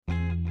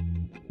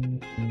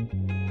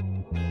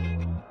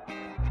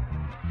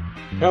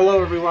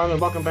Hello, everyone, and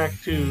welcome back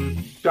to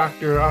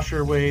Dr.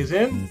 Usher Weighs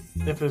In.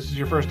 If this is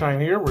your first time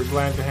here, we're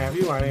glad to have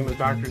you. My name is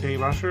Dr.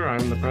 Dave Usher.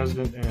 I'm the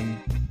president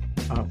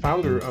and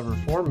founder of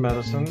Reform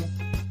Medicine,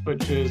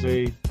 which is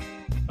a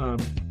uh,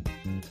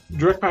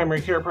 direct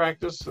primary care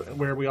practice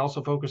where we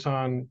also focus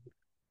on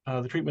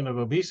the treatment of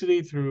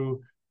obesity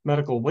through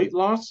medical weight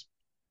loss.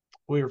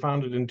 We were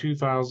founded in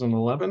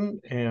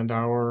 2011, and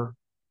our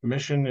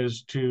mission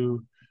is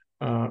to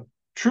uh,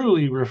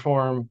 truly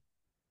reform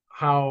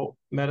how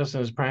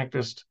medicine is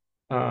practiced,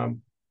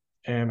 um,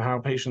 and how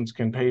patients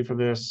can pay for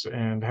this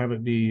and have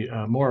it be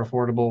more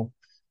affordable.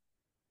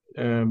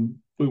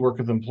 We work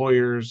with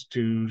employers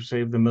to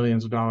save them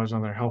millions of dollars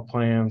on their health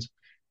plans.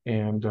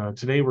 And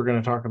today we're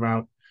going to talk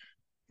about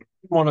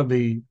one of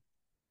the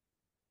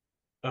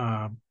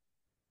uh,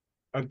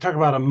 talk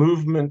about a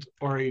movement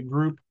or a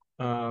group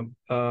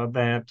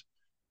that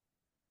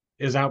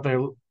is out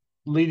there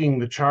leading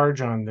the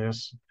charge on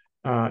this,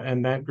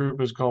 and that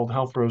group is called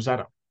Health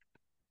Roseta.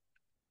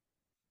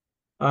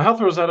 Health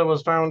Roseta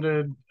was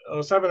founded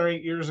 7 or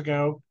 8 years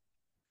ago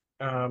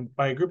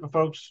by a group of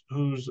folks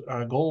whose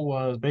goal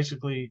was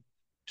basically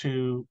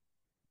to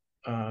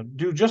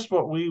do just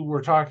what we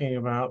were talking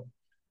about,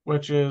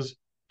 which is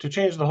to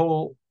change the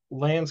whole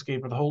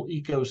landscape of the whole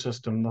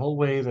ecosystem, the whole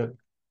way that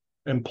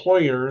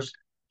employers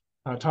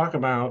talk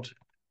about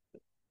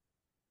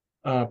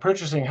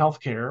purchasing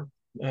healthcare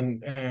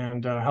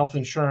and health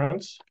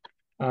insurance.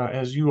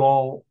 As you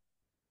all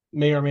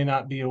may or may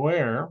not be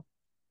aware,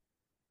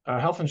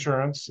 health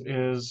insurance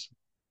is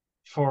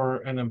for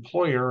an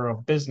employer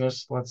of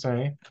business, let's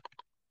say,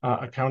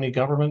 a county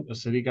government, a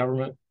city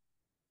government,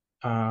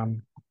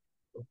 um,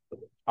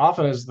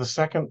 often is the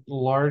second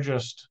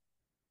largest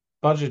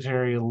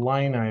budgetary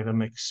line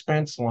item,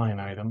 expense line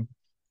item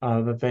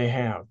that they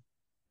have.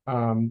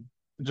 Um,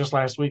 just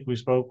last week, we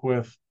spoke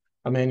with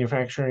a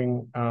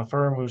manufacturing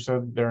firm who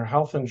said their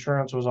health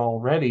insurance was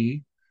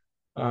already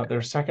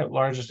their second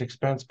largest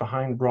expense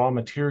behind raw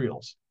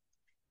materials.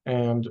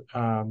 And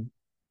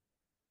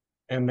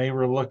and they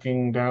were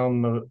looking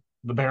down the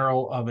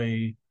barrel of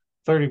a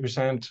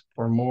 30%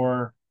 or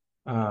more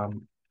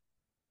um,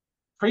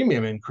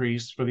 premium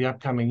increase for the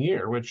upcoming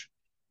year, which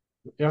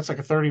that's like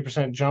a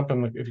 30% jump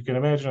in the, if you can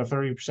imagine a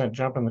 30%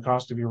 jump in the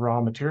cost of your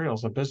raw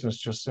materials, a business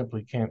just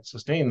simply can't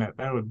sustain that.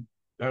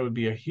 That would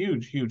be a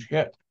huge, huge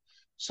hit.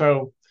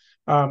 So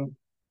um,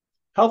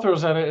 Health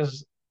Roseta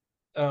is,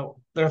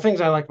 there are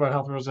things I like about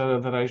Health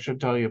Roseta that I should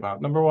tell you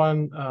about. Number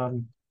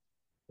one,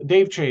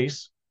 Dave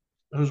Chase,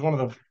 who's one of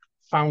the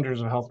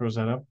founders of Health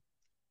Roseta,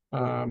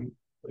 um,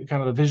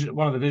 kind of the vision,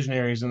 one of the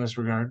visionaries in this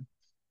regard,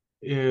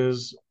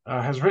 is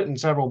has written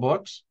several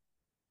books,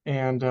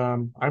 and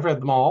I've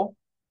read them all.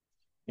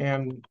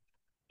 And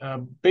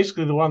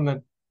basically, the one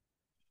that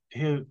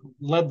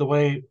led the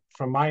way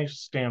from my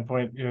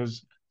standpoint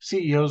is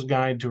CEO's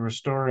Guide to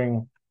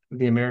Restoring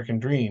the American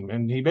Dream.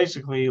 And he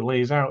basically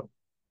lays out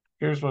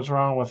here's what's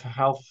wrong with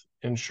health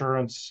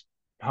insurance,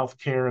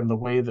 healthcare, and the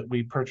way that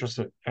we purchase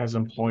it as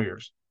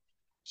employers.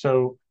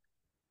 So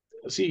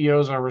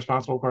CEOs are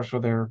responsible, of course, for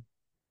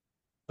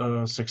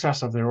the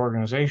success of their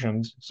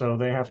organizations. So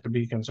they have to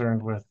be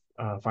concerned with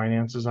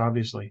finances,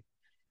 obviously.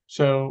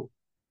 So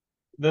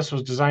this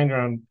was designed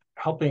around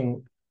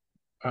helping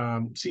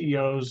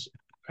CEOs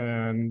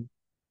and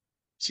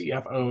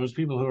CFOs,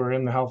 people who are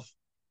in the health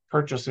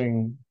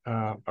purchasing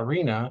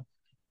arena,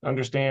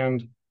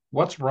 understand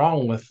what's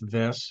wrong with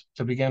this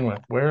to begin with.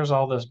 Where's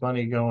all this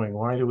money going?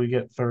 Why do we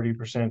get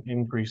 30%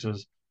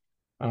 increases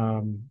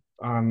on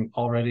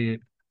already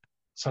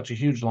such a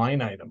huge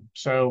line item?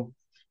 So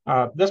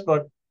this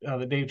book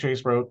that Dave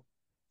Chase wrote,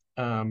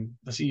 The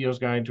CEO's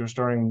Guide to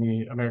Restoring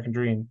the American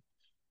Dream,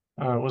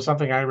 was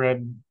something I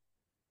read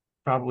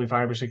probably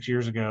 5 or 6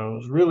 years ago. It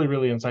was really,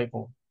 really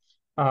insightful.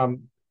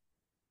 Um,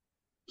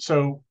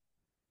 so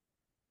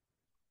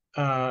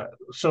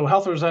so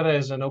Health Rosetta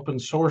is an open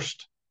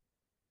sourced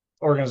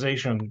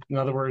organization. In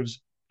other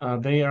words,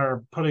 they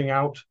are putting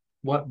out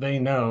what they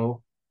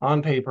know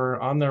on paper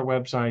on their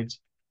websites,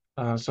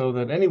 so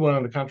that anyone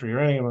in the country or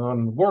anyone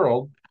in the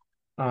world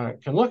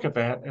can look at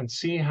that and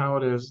see how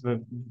it is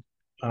that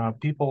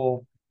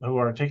people who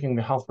are taking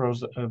the Health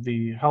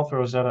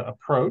Rosetta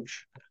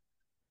approach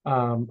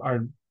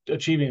are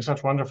achieving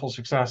such wonderful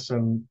success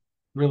and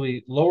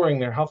really lowering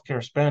their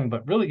healthcare spend,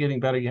 but really getting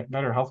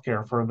better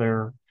healthcare for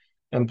their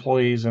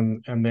employees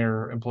and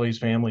their employees'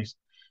 families.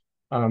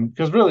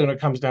 Because really, when it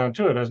comes down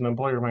to it, as an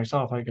employer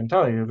myself, I can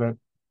tell you that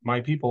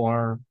my people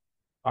are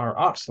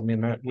us. I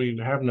mean, that we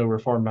have no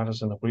reform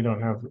medicine if we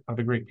don't have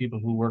the great people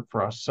who work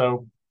for us.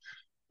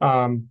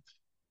 Um,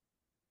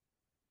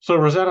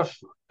 so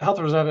Health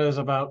Rosetta is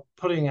about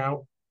putting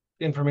out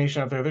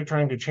information out there. They're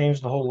trying to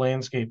change the whole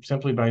landscape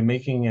simply by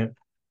making it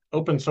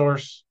open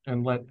source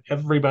and let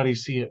everybody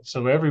see it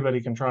so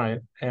everybody can try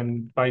it.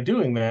 And by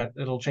doing that,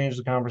 it'll change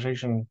the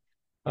conversation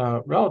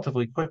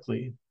relatively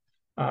quickly.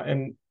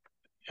 And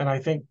I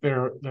think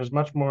there's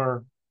much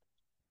more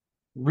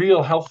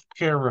real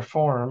healthcare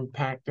reform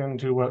packed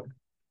into what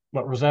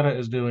what Rosetta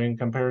is doing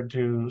compared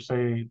to,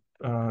 say,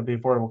 the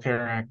Affordable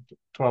Care Act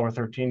 12 or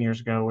 13 years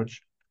ago,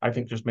 which I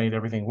think just made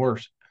everything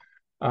worse.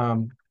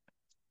 But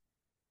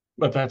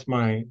that's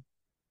my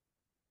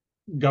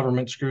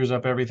government screws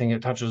up everything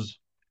it touches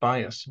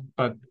bias.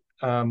 But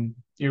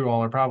you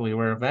all are probably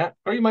aware of that,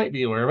 or you might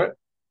be aware of it,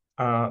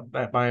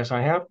 that bias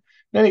I have.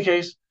 In any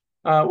case,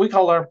 we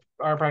called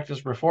our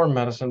practice reform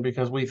medicine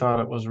because we thought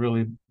it was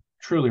really,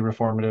 truly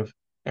reformative,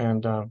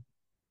 and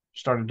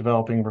started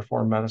developing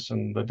reform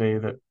medicine the day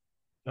that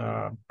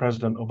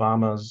President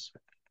Obama's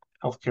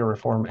Healthcare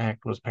Reform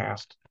Act was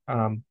passed.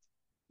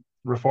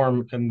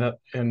 Reform in the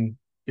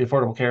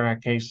Affordable Care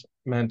Act case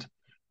meant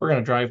we're going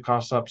to drive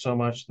costs up so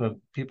much that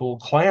people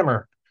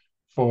clamor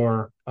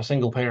for a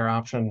single payer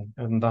option,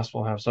 and thus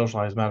we'll have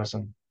socialized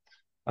medicine.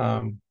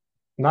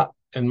 Not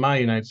in my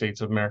United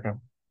States of America,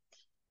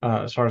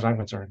 as far as I'm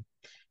concerned.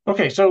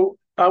 Okay, so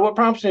what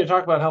prompts me to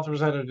talk about Health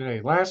Roseta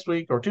today? Last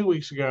week or 2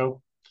 weeks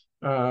ago,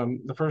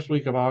 the first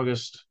week of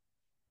August,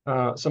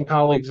 some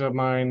colleagues of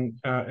mine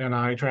and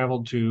I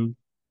traveled to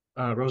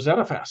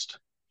Roseta Fest.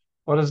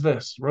 What is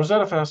this?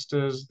 Roseta Fest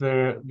is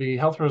the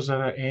Health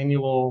Roseta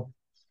annual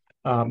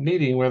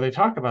meeting where they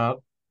talk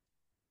about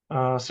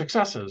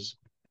successes.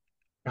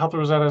 Health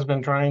Roseta has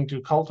been trying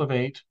to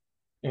cultivate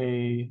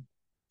a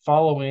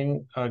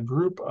following, a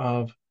group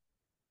of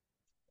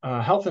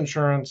health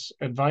insurance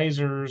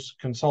advisors,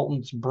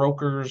 consultants,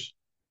 brokers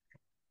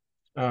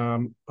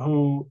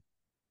who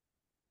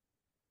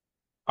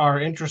are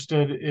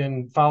interested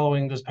in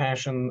following this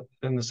passion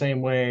in the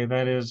same way.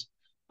 That is,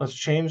 let's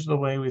change the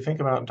way we think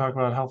about and talk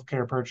about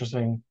healthcare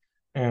purchasing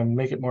and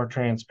make it more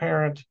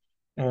transparent.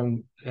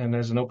 And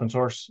as an open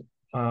source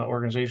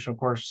organization, of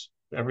course,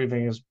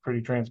 everything is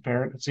pretty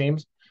transparent, it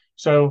seems.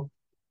 So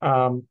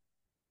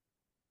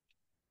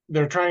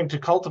they're trying to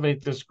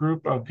cultivate this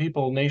group of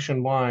people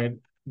nationwide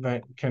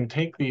that can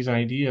take these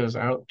ideas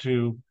out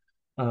to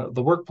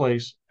the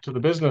workplace, to the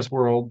business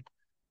world,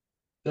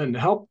 and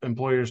help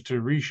employers to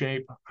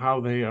reshape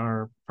how they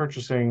are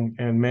purchasing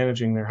and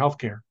managing their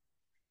healthcare.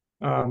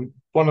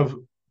 One of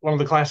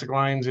the classic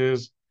lines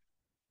is,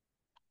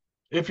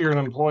 if you're an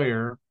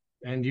employer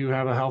and you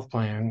have a health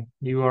plan,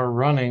 you are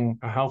running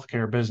a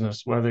healthcare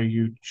business, whether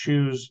you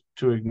choose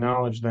to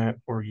acknowledge that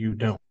or you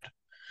don't,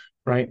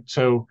 right?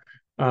 So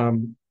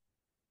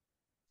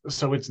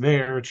it's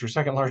there. It's your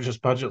second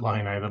largest budget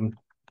line item,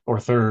 or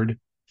third.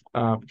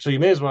 So you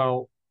may as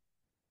well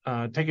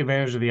take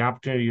advantage of the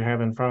opportunity you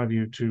have in front of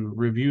you to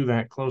review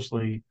that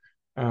closely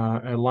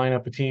and line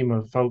up a team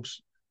of folks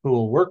who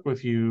will work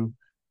with you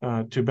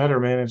to better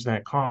manage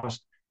that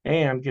cost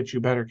and get you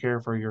better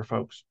care for your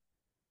folks.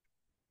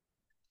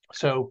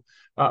 So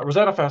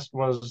Roseta Fest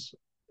was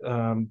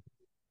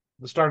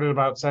started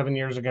about 7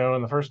 years ago,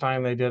 and the first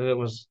time they did it, it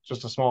was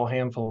just a small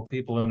handful of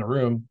people in a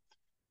room.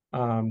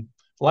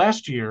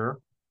 Last year,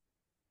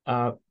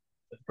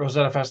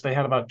 Roseta Fest, they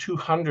had about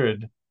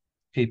 200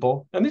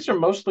 people, and these are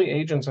mostly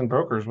agents and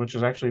brokers, which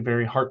is actually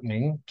very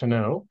heartening to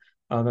know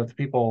that the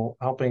people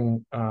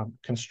helping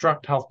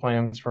construct health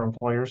plans for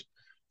employers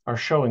are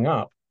showing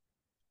up.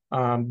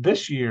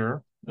 This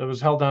year, it was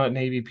held down at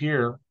Navy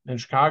Pier in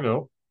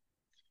Chicago.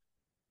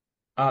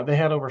 They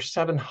had over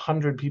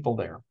 700 people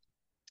there.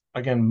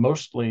 Again,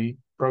 mostly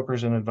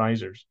brokers and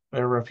advisors.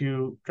 There were a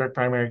few direct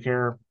primary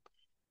care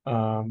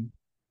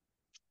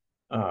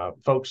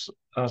folks,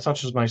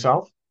 such as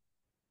myself,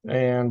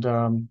 and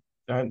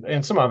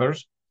some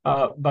others,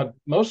 but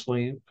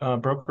mostly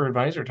broker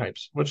advisor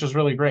types, which is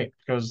really great,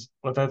 because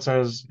what that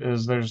says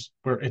is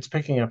it's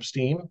picking up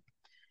steam.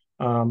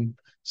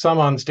 Some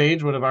on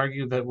stage would have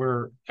argued that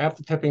we're at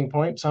the tipping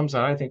point. Some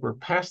said, I think we're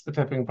past the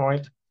tipping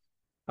point.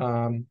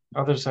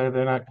 Others say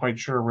they're not quite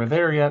sure we're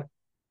there yet.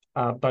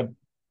 But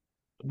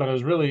it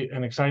was really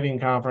an exciting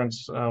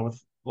conference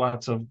with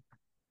lots of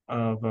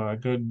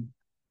good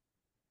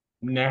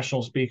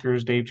national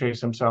speakers. Dave Chase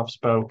himself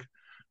spoke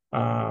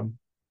and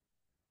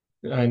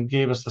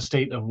gave us the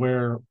state of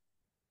where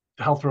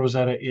Health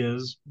Roseta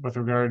is with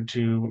regard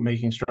to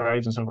making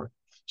strides and so forth.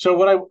 So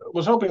what I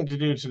was hoping to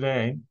do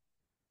today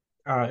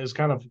is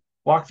kind of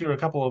walk through a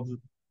couple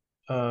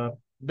of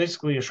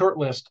basically a short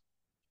list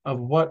of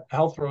what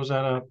Health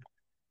Roseta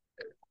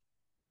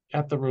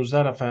at the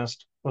Roseta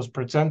Fest was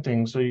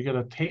presenting, so you get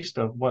a taste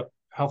of what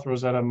Health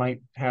Roseta might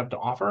have to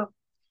offer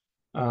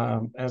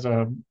as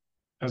a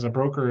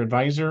broker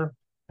advisor,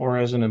 or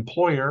as an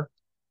employer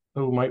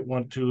who might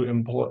want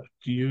to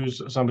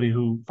use somebody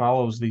who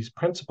follows these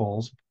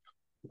principles,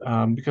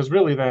 because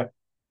really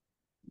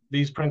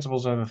these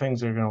principles are the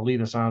things that are going to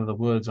lead us out of the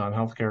woods on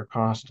healthcare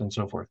cost and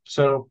so forth.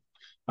 So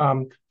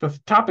the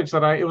topics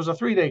it was a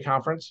 3-day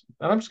conference,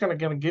 and I'm just going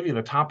to give you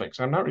the topics.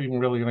 I'm not even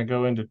really going to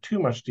go into too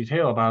much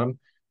detail about them.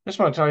 I just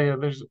want to tell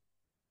you,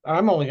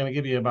 I'm only going to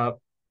give you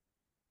about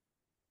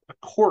a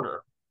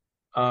quarter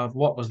of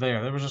what was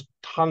there. There was just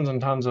tons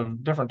and tons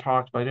of different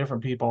talks by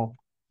different people,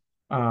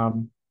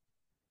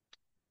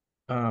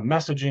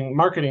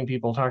 marketing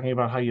people talking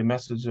about how you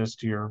message this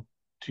to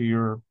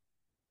your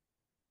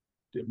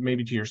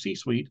maybe to your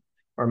C-suite,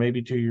 or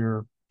maybe to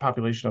your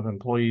population of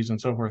employees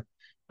and so forth.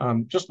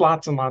 Just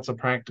lots and lots of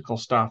practical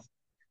stuff.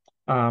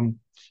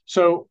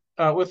 So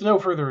with no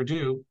further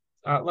ado,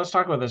 let's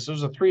talk about this. It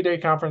was a 3-day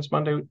conference,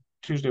 Monday,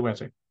 Tuesday,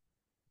 Wednesday.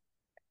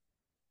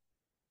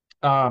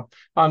 Uh,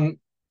 on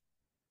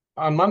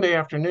Monday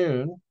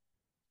afternoon,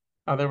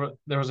 there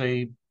was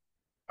a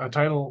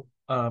title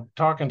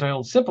talk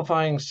entitled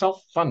 "Simplifying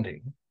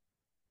Self-Funding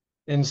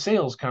in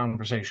Sales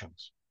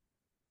Conversations."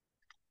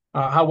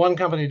 How one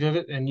company did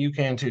it, and you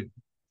can too.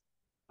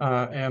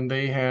 And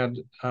they had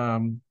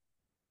talked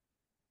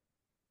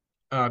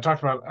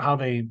about how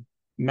they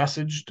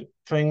messaged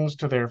things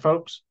to their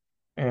folks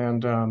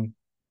and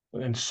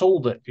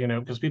sold it,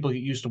 because people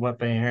get used to what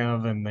they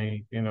have, and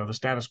the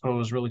status quo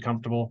is really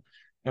comfortable,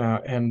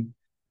 and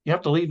you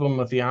have to leave them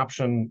with the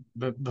option,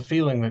 the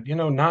feeling that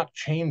not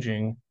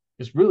changing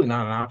is really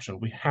not an option.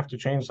 We have to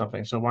change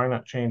something, so why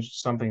not change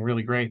something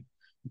really great?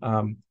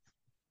 Um,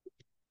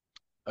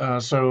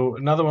 so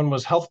another one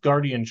was health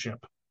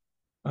guardianship,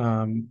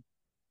 um,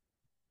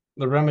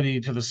 the remedy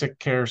to the sick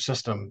care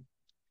system.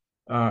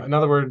 In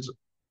other words,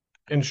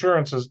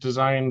 insurance is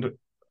designed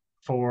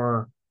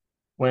for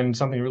when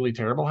something really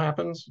terrible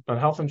happens, but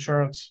health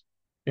insurance,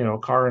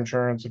 car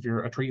insurance, if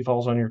a tree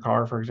falls on your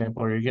car, for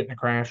example, or you get in a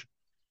crash,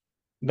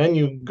 then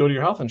you go to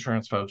your health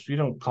insurance folks. You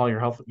don't call your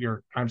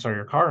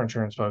car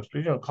insurance folks, but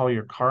you don't call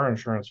your car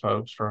insurance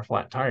folks for a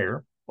flat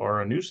tire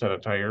or a new set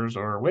of tires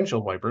or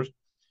windshield wipers.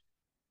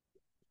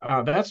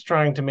 That's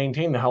trying to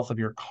maintain the health of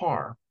your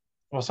car.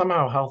 Well,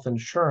 somehow health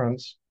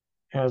insurance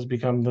has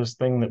become this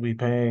thing that we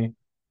pay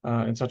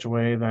in such a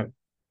way that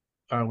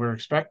we're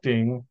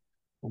expecting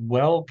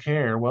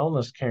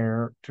wellness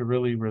care to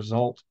really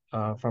result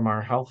from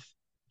our health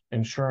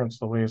insurance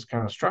the way it's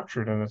kind of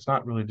structured, and it's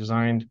not really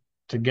designed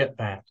to get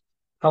that.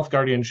 Health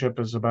guardianship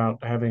is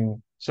about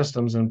having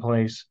systems in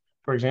place.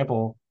 For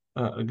example,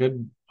 one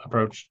good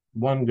approach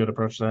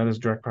to that is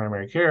direct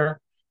primary care,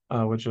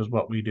 which is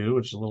what we do,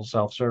 which is a little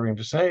self-serving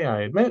to say,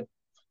 I admit.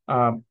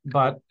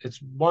 But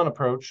it's one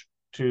approach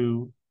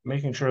to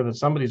making sure that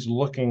somebody's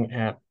looking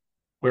at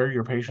where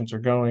your patients are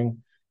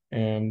going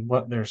and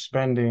what they're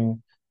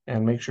spending,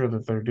 and make sure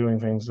that they're doing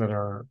things that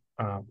are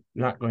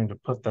not going to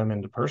put them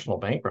into personal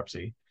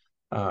bankruptcy,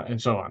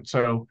 and so on.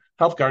 So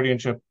health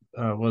guardianship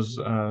was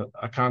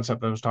a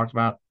concept that was talked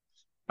about.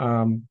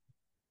 One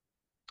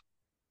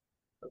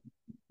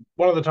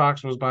of the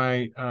talks was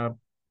by an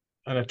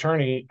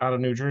attorney out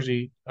of New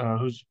Jersey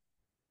who's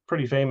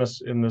pretty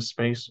famous in this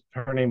space.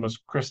 Her name was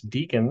Chris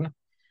Deacon,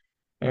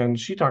 and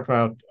she talked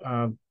about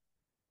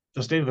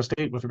the state of the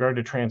state with regard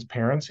to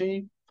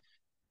transparency.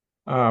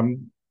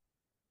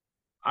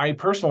 I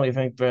personally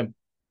think that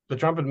the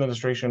Trump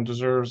administration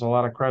deserves a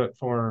lot of credit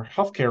for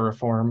healthcare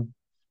reform,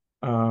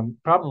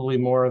 probably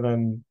more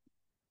than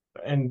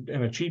and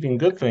achieving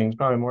good things,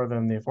 probably more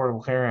than the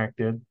Affordable Care Act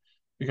did,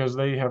 because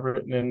they have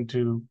written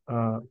into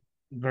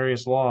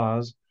various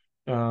laws,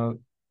 for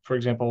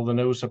example, the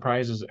No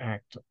Surprises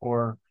Act,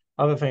 or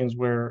other things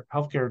where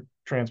healthcare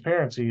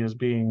transparency is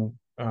being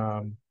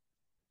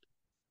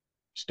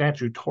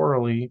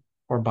statutorily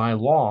or by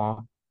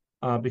law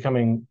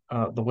becoming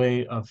the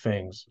way of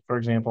things. For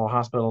example,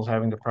 hospitals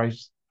having to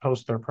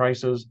post their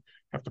prices,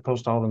 have to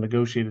post all the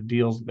negotiated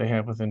deals they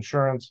have with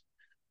insurance.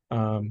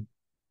 There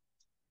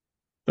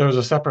was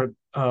a separate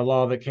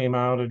law that came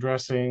out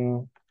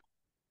addressing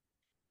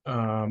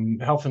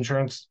health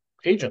insurance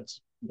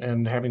agents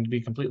and having to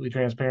be completely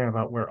transparent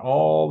about where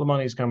all the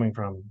money's coming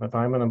from. If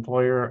I'm an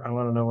employer, I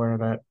want to know where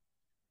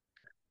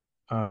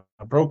that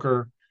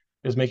broker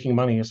is making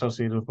money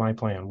associated with my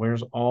plan. Where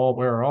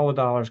are all the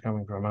dollars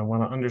coming from? I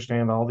want to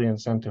understand all the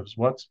incentives.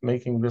 What's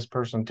making this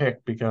person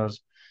tick?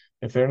 Because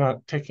if they're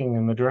not ticking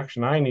in the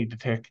direction I need to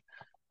tick,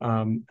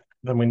 then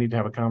we need to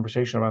have a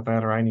conversation about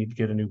that, or I need to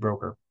get a new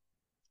broker.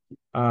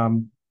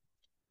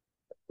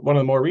 One of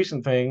the more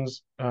recent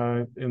things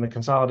in the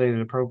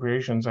Consolidated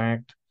Appropriations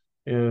Act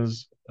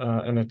is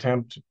an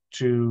attempt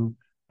to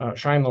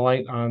shine the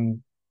light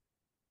on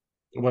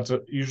what's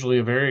usually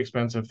a very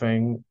expensive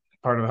thing,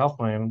 part of the health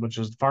plan, which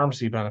is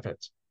pharmacy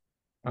benefits.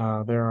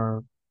 There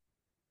are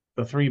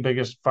the 3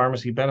 biggest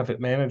pharmacy benefit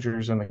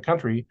managers in the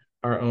country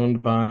are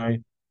owned by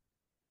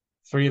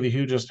 3 of the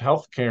hugest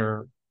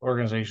healthcare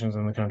organizations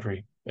in the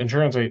country,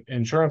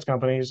 insurance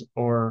companies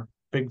or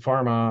big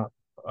pharma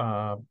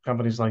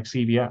companies like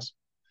CVS.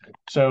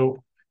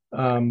 So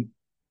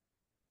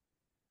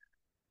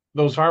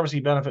those pharmacy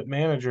benefit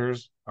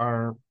managers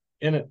are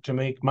in it to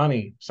make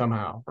money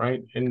somehow,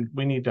 right? And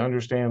we need to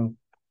understand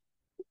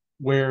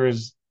where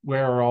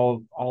are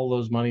all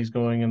those monies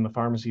going in the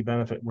pharmacy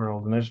benefit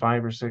world. And there's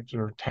 5 or 6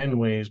 or 10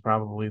 ways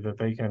probably that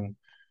they can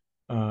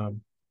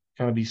kind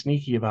of be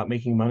sneaky about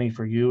making money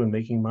for you and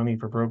making money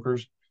for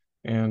brokers.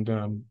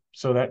 And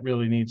so that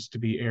really needs to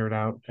be aired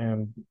out.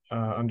 And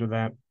under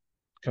that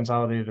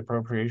Consolidated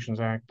Appropriations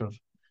Act of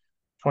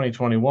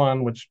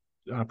 2021, which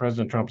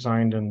President Trump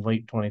signed in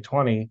late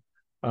 2020,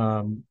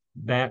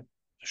 that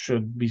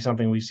should be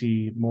something we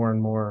see more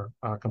and more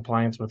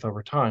compliance with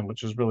over time,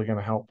 which is really going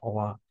to help a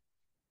lot.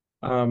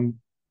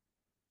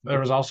 There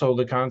was also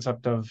the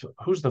concept of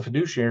who's the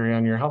fiduciary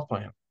on your health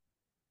plan.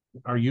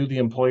 Are you the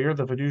employer,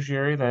 the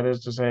fiduciary? That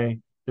is to say,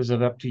 is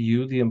it up to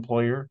you, the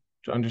employer,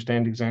 to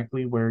understand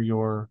exactly where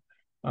your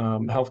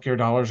healthcare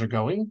dollars are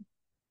going?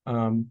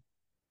 Um,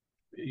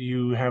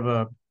 you have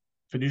a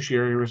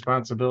fiduciary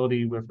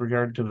responsibility with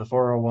regard to the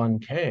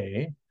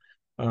 401k.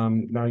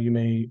 Now you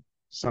may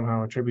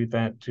somehow attribute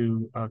that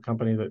to a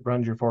company that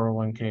runs your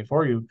 401k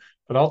for you,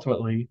 but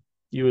ultimately,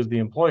 you as the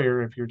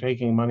employer, if you're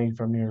taking money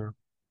from your,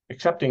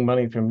 accepting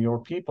money from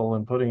your people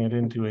and putting it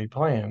into a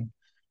plan,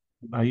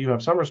 you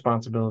have some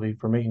responsibility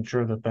for making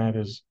sure that that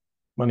is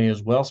money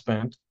is well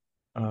spent.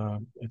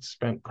 It's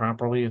spent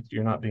properly.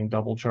 You're not being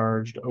double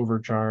charged,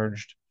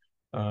 overcharged,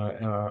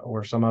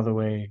 or some other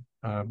way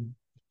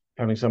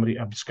having somebody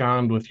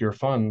abscond with your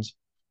funds.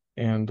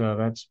 And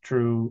that's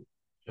true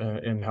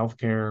in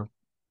healthcare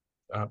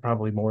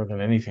probably more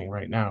than anything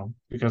right now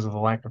because of the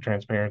lack of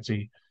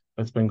transparency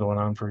that's been going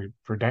on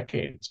for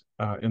decades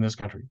in this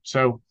country.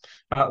 So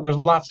there's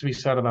lots to be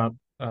said about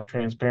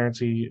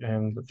transparency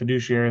and the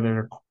fiduciary. There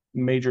are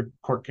major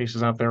court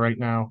cases out there right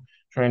now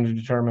trying to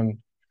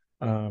determine,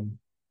 um,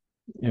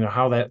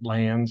 how that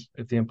lands.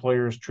 If the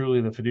employer is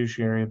truly the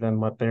fiduciary, then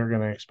what they're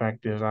going to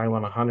expect is I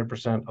want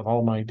 100% of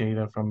all my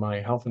data from my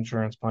health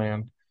insurance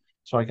plan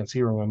so I can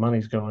see where my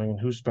money's going and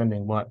who's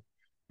spending what.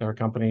 There are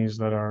companies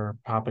that are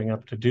popping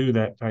up to do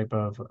that type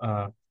of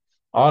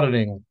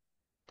auditing,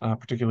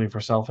 particularly for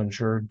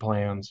self-insured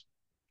plans.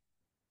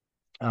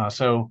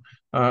 So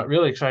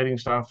really exciting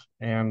stuff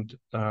and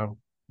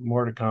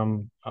more to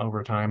come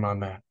over time on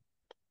that.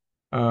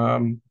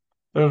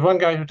 There was one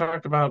guy who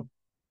talked about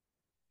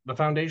the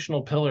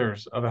foundational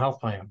pillars of a health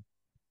plan.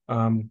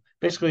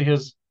 Basically,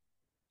 his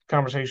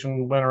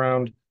conversation went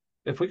around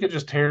if we could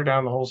just tear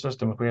down the whole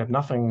system, if we had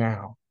nothing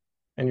now,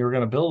 and you were going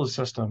to build a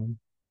system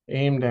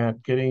aimed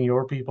at getting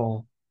your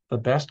people the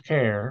best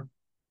care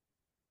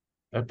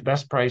at the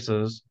best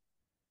prices,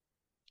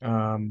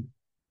 um,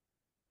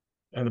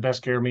 and the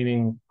best care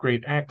meaning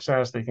great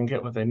access, they can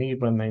get what they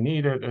need when they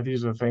need it.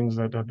 These are things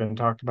that have been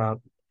talked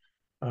about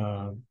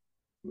uh,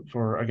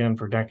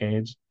 for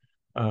decades.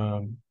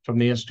 From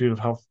the Institute of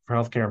Health for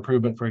Healthcare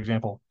Improvement, for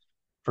example,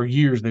 for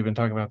years they've been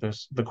talking about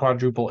this. The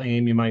quadruple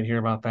aim, you might hear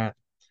about that.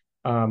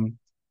 Um,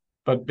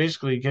 but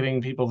basically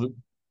getting people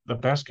the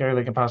best care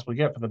they can possibly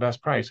get for the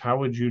best price. How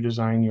would you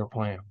design your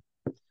plan?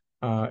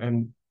 Uh,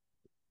 and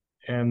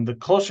and the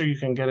closer you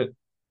can get it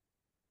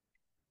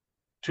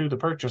to the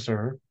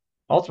purchaser,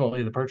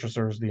 ultimately the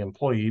purchaser is the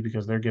employee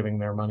because they're giving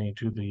their money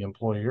to the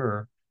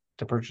employer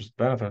to purchase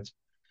benefits.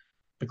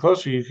 The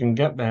closer you can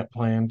get that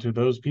plan to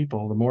those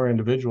people, the more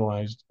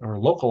individualized or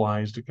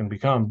localized it can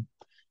become,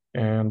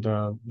 and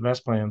the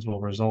best plans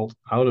will result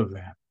out of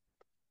that.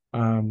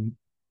 Um,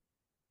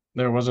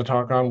 there was a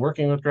talk on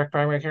working with direct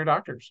primary care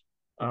doctors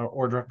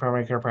or direct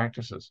primary care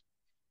practices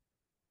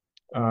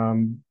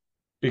um,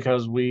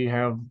 because we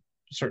have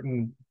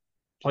certain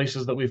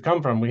places that we've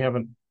come from. We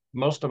haven't,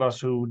 most of us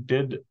who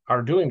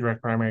are doing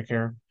direct primary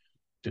care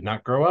did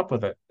not grow up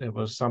with it. It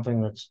was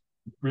something that's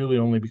really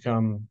only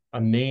become a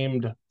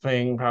named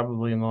thing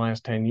probably in the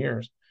last 10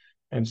 years.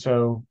 And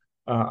so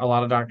a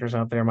lot of doctors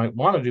out there might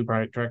want to do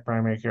direct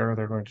primary care.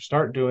 They're going to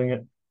start doing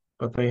it,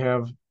 but they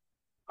have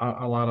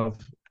a lot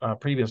of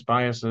previous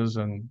biases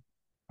and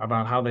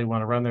about how they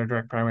want to run their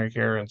direct primary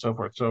care and so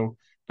forth. So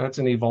that's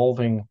an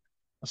evolving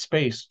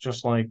space,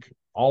 just like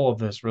all of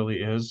this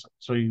really is.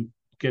 So you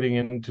getting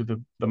into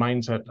the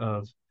mindset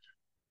of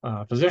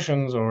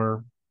physicians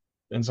or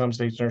in some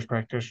states nurse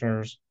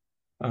practitioners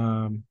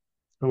um,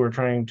 who are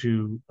trying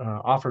to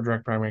offer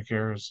direct primary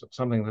care is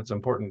something that's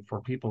important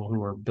for people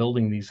who are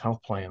building these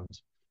health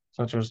plans,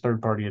 such as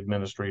third-party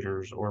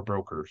administrators or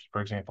brokers,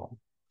 for example.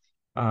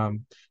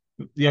 Um,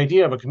 the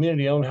idea of a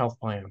community-owned health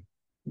plan,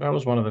 that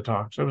was one of the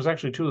talks. It was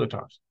actually two of the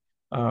talks.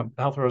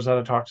 Health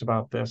Roseta talks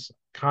about this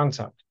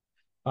concept,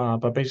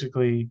 but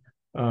basically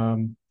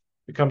um,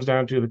 it comes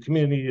down to the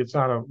community. It's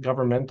not a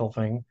governmental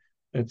thing.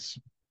 It's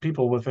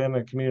people within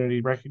a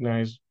community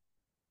recognize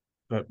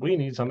that we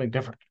need something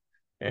different.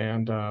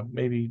 And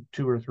maybe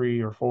two or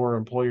three or four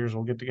employers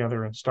will get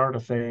together and start a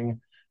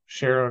thing,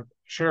 share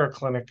a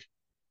clinic,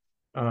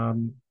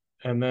 um,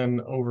 and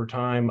then over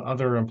time,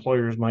 other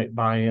employers might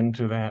buy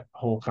into that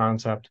whole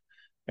concept,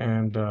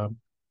 and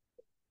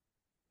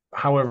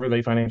however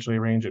they financially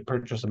arrange it,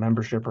 purchase a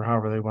membership or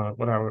however they want,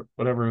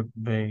 whatever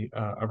they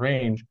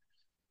arrange.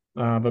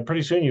 But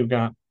pretty soon, you've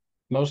got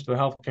most of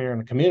the healthcare in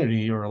the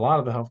community, or a lot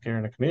of the healthcare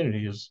in the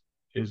community, is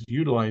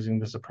utilizing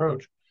this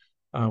approach,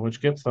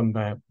 which gets them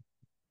that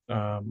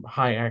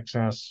high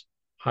access,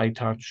 high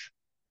touch,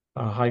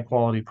 high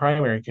quality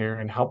primary care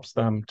and helps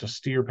them to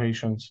steer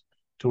patients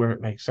to where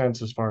it makes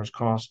sense as far as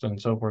cost and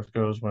so forth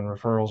goes when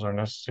referrals are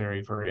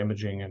necessary for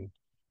imaging and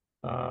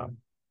uh,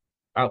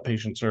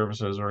 outpatient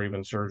services or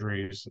even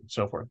surgeries and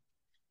so forth.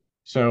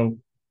 So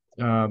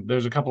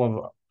there's a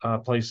couple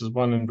of places,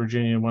 one in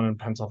Virginia, one in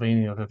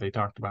Pennsylvania that they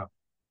talked about,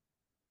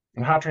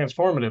 and how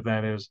transformative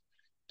that is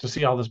to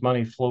see all this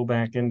money flow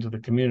back into the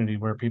community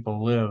where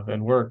people live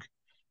and work.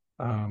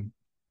 Um,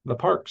 the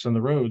parks and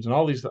the roads and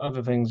all these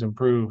other things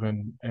improve,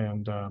 and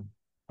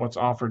what's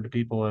offered to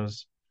people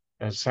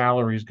as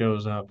salaries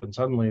goes up, and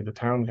suddenly the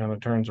town kind of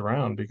turns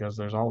around because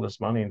there's all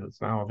this money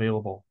that's now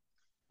available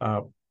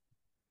uh,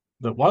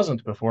 that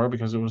wasn't before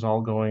because it was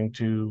all going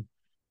to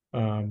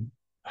um,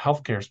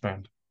 healthcare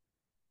spend.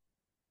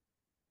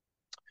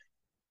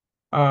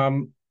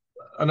 Um,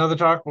 Another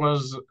talk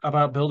was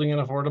about building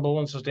an affordable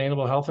and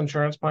sustainable health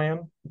insurance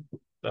plan.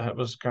 That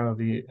was kind of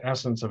the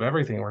essence of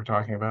everything we're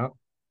talking about.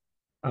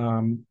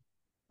 Um,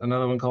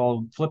 Another one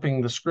called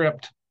Flipping the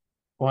Script,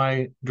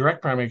 why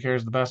direct primary care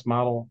is the best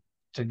model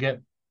to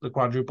get the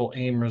quadruple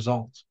aim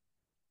results.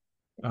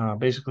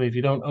 Basically, if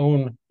you don't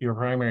own your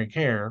primary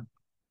care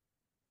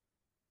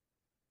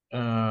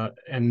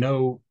and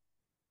know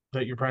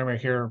that your primary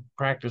care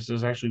practice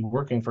is actually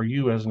working for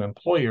you as an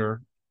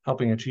employer,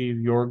 helping achieve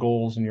your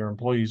goals and your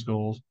employees'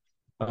 goals,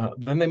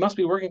 then they must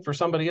be working for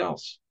somebody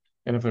else.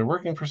 And if they're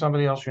working for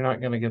somebody else, you're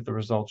not going to get the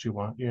results you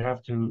want. You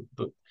have to,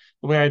 the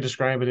way I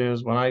describe it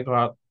is when I go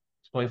out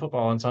to play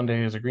football on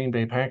Sunday as a Green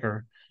Bay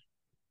Packer,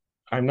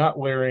 I'm not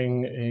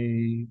wearing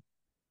a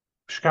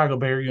Chicago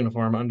Bear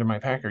uniform under my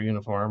Packer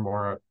uniform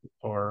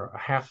or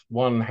half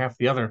one, half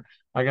the other.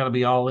 I got to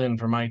be all in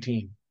for my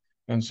team.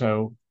 And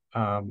so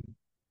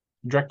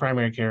direct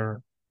primary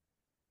care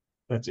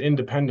that's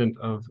independent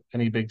of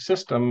any big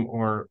system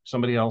or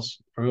somebody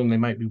else for whom they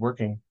might be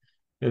working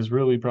is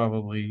really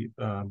probably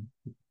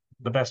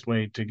the best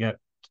way to get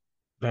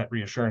that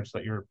reassurance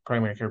that your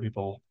primary care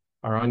people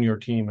are on your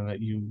team and that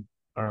you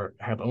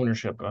have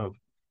ownership of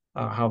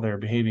how they're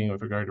behaving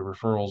with regard to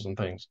referrals and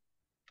things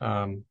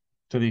um,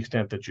 to the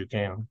extent that you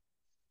can.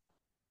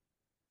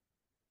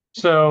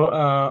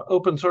 So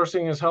open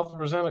sourcing is Health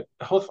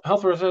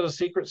Rosetta's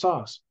secret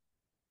sauce.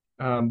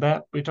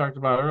 That we talked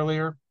about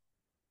earlier.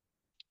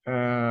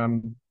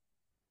 And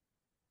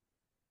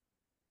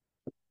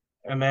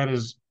that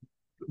is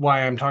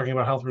why I'm talking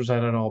about Health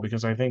Roseta at all,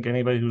 because I think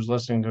anybody who's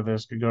listening to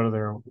this could go to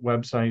their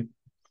website.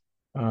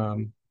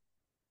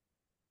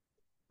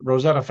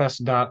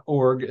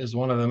 RosettaFest.org is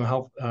one of them.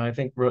 I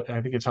think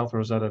it's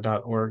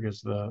healthroseta.org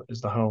is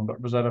the home,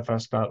 but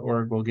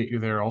rosetafest.org will get you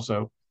there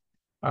also.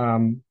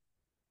 And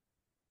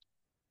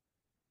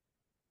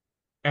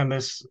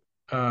this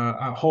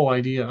whole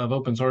idea of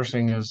open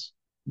sourcing is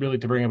really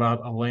to bring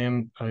about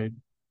a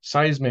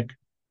seismic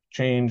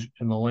change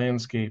in the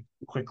landscape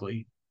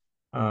quickly.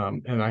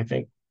 And I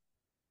think,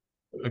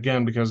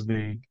 again, because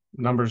the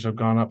numbers have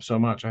gone up so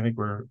much, I think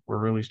we're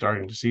really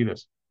starting to see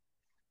this.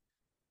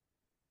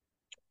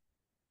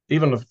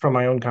 Even from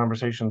my own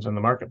conversations in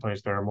the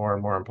marketplace, there are more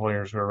and more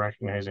employers who are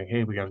recognizing,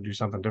 hey, we got to do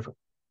something different.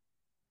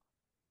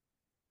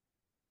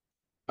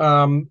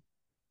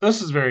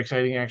 This is very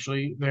exciting,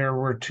 actually. There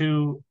were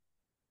two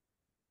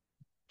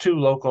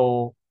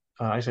local,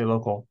 I say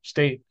local,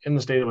 in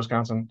the state of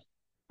Wisconsin,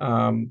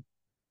 Health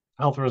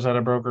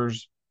Roseta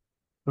brokers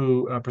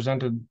who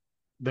presented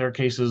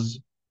cases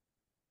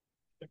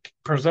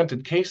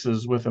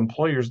with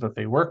employers that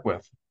they work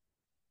with,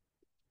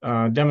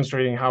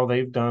 demonstrating how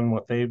they've done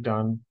what they've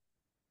done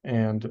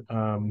and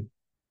the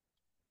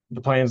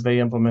plans they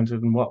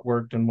implemented and what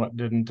worked and what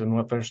didn't and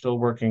what they're still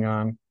working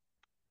on.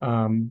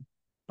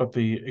 But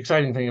the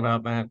exciting thing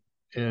about that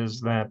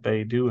is that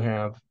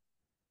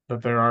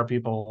there are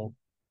people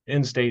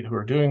in state who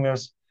are doing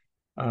this.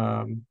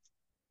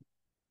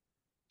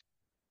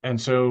 And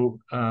so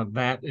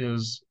that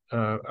is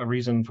a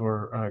reason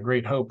for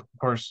great hope, of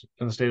course,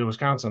 in the state of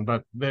Wisconsin.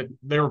 But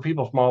there were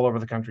people from all over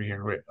the country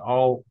here.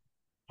 All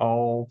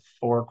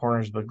four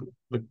corners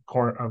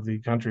of the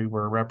country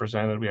were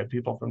represented. We had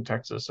people from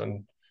Texas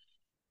and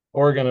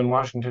Oregon and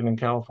Washington and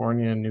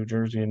California and New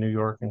Jersey and New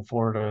York and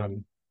Florida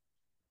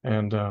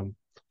and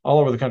all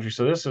over the country.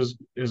 So this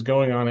is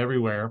going on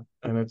everywhere,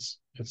 and it's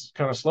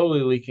kind of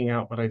slowly leaking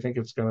out. But I think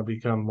it's going to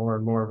become more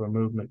and more of a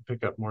movement,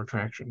 pick up more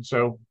traction.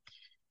 So.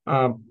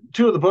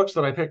 Two of the books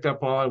that I picked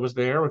up while I was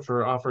there, which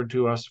were offered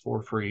to us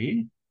for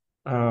free,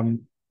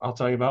 I'll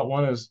tell you about.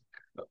 One is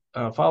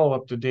a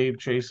follow-up to Dave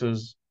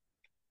Chase's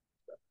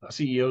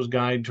CEO's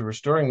Guide to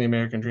Restoring the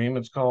American Dream.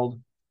 It's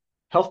called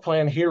Health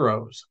Plan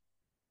Heroes,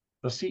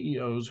 the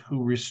CEOs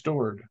who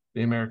restored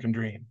the American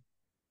Dream.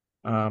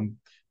 And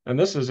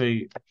this is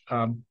a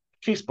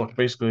case book.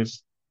 Basically,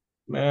 it's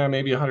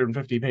maybe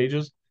 150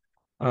 pages.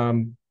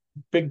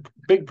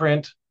 Big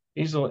print,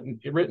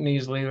 written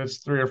easily. That's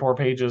 3 or 4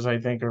 pages, I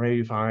think, or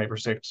maybe 5 or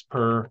 6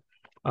 per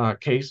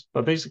case.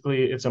 But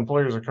basically, it's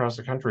employers across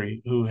the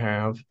country who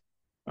have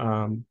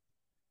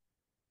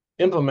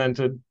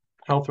implemented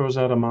Health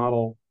Roseta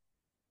model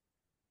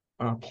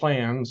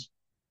plans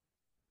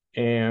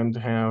and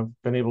have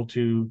been able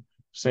to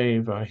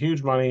save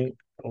huge money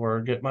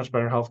or get much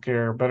better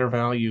healthcare, better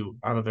value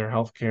out of their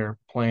healthcare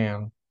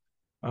plan.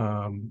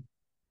 And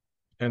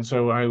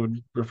so I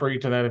would refer you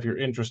to that if you're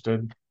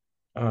interested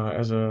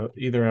as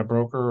either a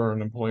broker or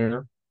an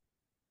employer,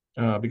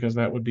 because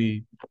that would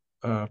be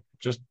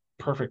just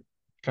perfect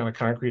kind of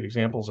concrete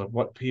examples of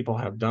what people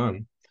have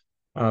done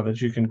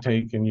that you can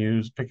take and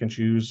use, pick and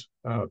choose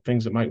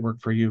things that might work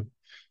for you.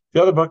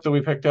 The other book that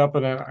we picked up,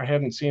 and I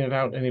hadn't seen it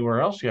out anywhere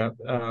else yet,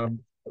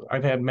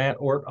 I've had Matt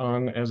Ort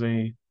on as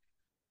a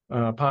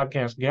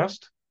podcast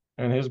guest,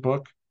 and his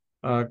book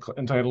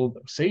entitled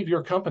 "Save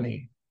Your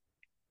Company,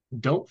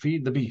 Don't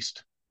Feed the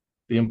Beast: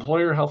 The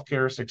Employer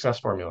Healthcare Success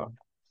Formula."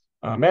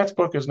 Matt's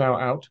book is now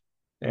out,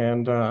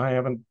 and I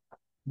haven't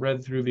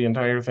read through the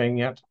entire thing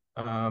yet,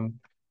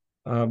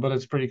 but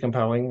it's pretty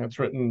compelling. It's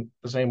written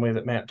the same way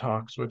that Matt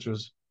talks, which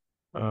is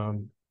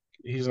um,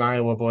 he's an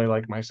Iowa boy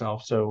like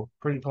myself, so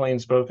pretty plain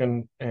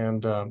spoken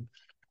and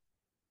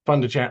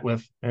fun to chat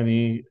with. And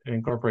he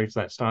incorporates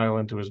that style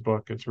into his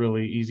book. It's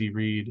really easy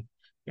read,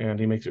 and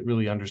he makes it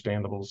really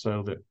understandable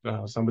so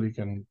that somebody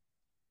can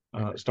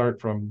start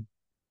from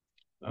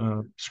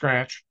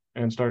scratch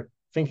and start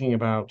thinking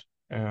about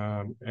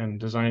and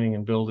designing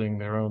and building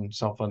their own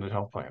self-funded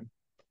health plan.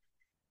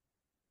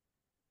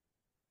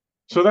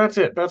 So that's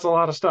it. That's a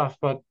lot of stuff.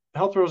 But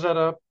Health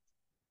Roseta,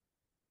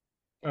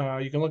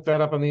 you can look that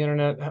up on the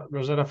internet.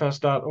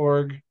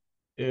 rosetafest.org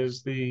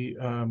is the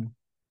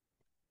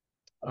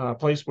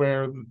place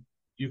where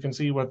you can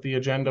see what the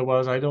agenda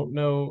was. I don't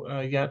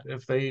know yet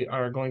if they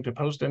are going to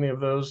post any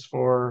of those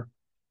for,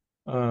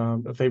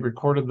 if they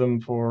recorded them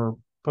for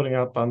putting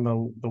up on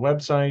the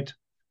website.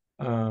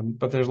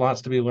 But there's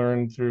lots to be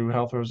learned through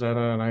Health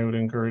Roseta, and I would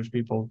encourage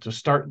people to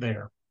start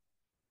there.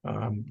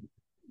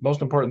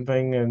 Most important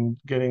thing in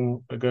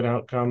getting a good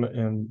outcome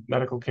in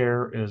medical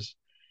care is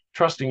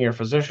trusting your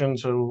physician.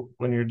 So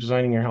when you're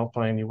designing your health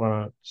plan, you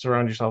want to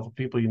surround yourself with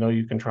people you know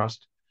you can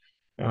trust.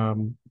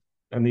 And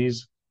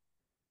these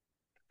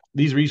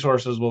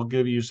resources will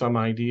give you some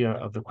idea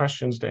of the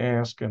questions to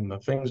ask and the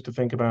things to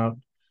think about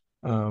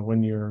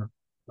when you're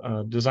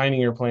designing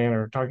your plan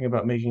or talking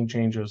about making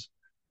changes,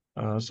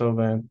 so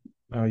that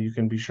you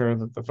can be sure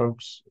that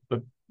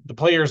the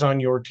players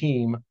on your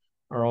team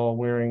are all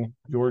wearing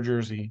your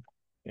jersey,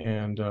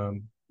 and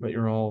that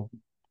you're all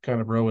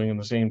kind of rowing in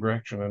the same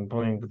direction and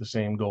playing for the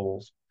same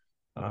goals.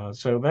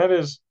 So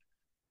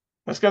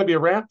that's got to be a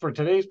wrap for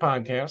today's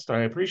podcast.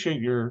 I appreciate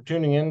your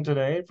tuning in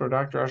today for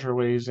Dr. Usher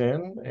Weighs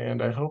In,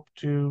 and I hope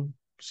to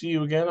see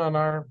you again on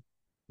our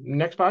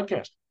next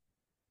podcast.